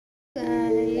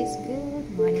Guys, good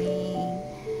morning.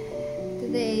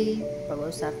 Today,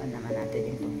 pag-uusapan naman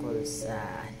natin yung tungkol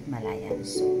sa Himalayan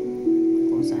soap.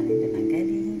 Kung saan ito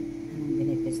nanggaling, anong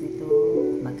benefits nito,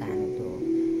 magkano to,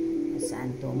 at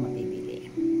saan to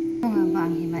mabibili. Ano nga ba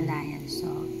ang Himalayan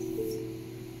soap?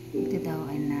 Ito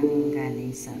daw ay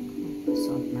nanggaling sa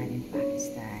salt mine in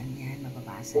Pakistan. Yan,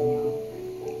 mababasa nyo.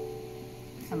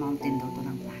 Sa mountain daw to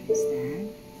ng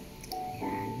Pakistan.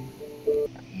 Ayan.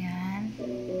 Ayan.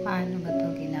 Paano ba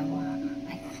ito ginawa?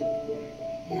 Ay,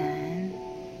 yan.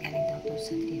 Galing daw ito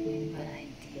sa treatment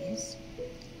varieties.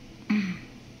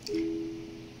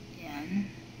 Yan.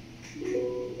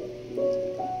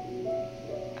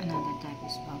 Another type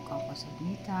is about cocos of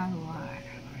metal or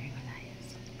Himalayan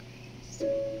salt grains.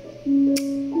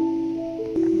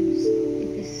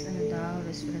 It is ano daw,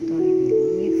 respiratory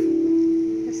relief.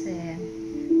 Kasi,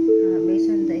 based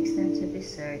on the extensive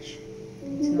research,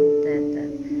 it's noted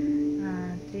that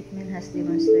treatment has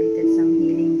demonstrated some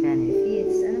healing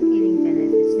benefits. Anong healing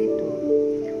benefits nito?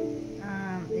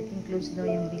 It includes daw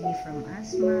yung relief from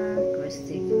asthma,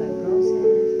 cystic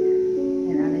fibrosis,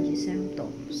 and allergy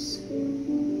symptoms.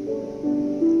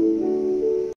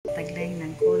 Taglay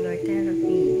ng color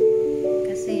therapy.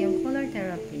 Kasi yung color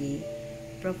therapy,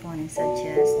 proponents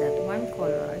suggest that one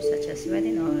color, such as red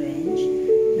and orange,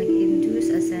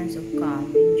 nag-induce a sense of calm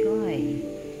and joy.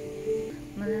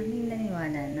 Maraming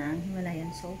naniwala na ang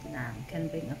Himalayan salt lamp can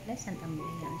bring a pleasant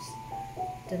ambience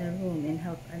to the room and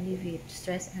help alleviate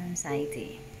stress and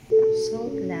anxiety.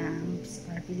 Salt lamps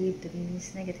are believed to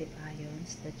release negative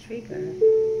ions that trigger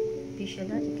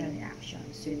physiological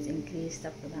reactions, which increase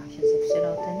the productions of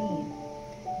serotonin,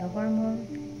 the hormone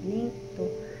linked to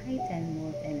heightened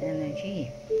mood and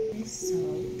energy. This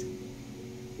salt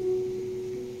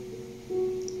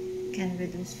can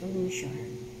reduce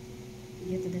pollution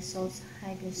due to the salt's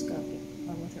hygroscopic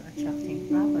or water-attracting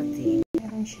property.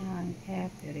 Meron siyang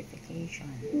air purification.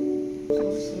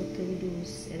 Also to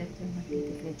reduce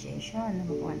electromagnetic radiation na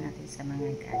makuha natin sa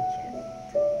mga gadget.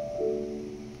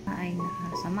 Ay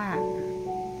nakasama.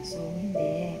 So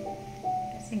hindi.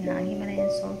 Kasi nga ang Himalayan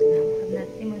salt lamp have not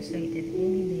demonstrated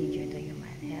any danger to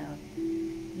human health.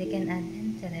 They can add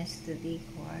interest to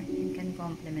decor and can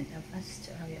complement a vast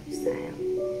array of style.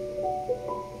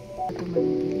 Ito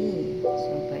mabibili.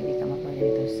 So, pwede ka mapali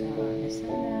ito sa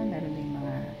Lazada. Meron din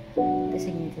mga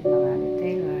designated mga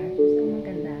retailer. So,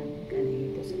 maganda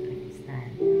dito sa Pakistan.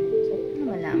 So, paano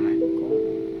malaman kung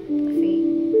fake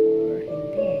or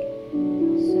hindi?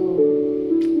 So,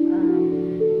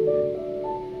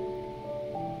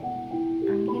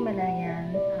 ang Himalayan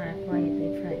are quietly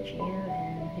fragile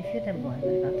and refutable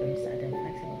when factors other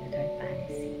flexible return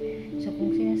policy. So,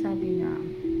 kung sinasabi na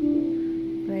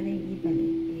pwedeng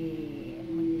ibalik,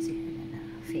 mag-isip ka na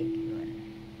fake yun.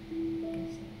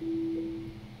 Kasi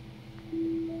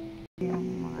yung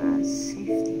mga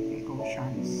safety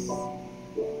precautions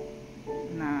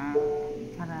na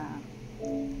para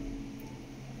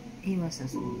iwas sa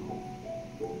sunog.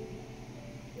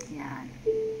 Yan.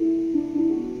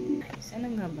 Ano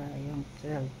nga ba yung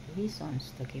 12 reasons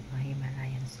to keep a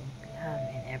Himalayan salt lamp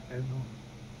in every room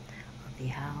of the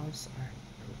house or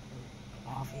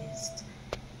office?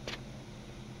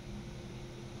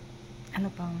 Ano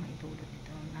pang itulot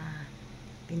nito na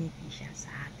benepisya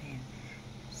sa atin?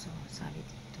 So, sabi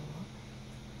dito,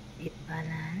 it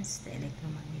balances the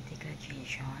electromagnetic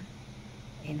radiation,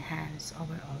 enhance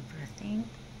overall breathing,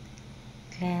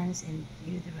 cleanse and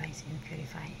deodorize and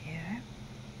purify air,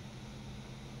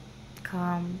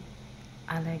 calm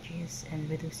allergies and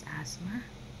reduce asthma,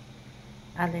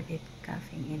 alleviate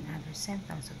coughing and other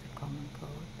symptoms of the common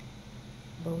cold,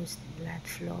 boost blood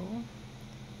flow,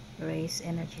 raise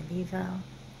energy level,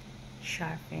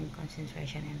 sharpen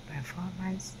concentration and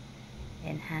performance,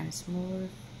 enhance mood,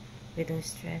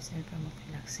 reduce stress and promote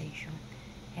relaxation,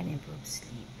 and improve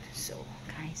sleep. So,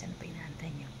 guys, ano pa inaantay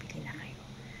nyo? Pili na kayo.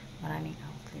 Maraming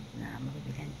outlet na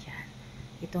mabibilan dyan.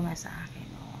 Ito nga sa akin,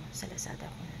 sa Lazada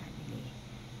ko na nabili.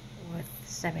 Worth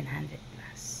 700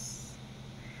 plus.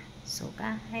 So,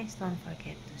 guys, don't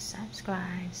forget to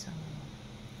subscribe. So,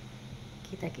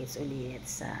 kita-kits ulit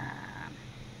sa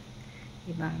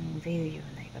ibang video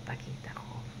na ipapakita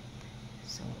ko.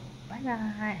 So,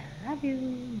 bye-bye. I love you.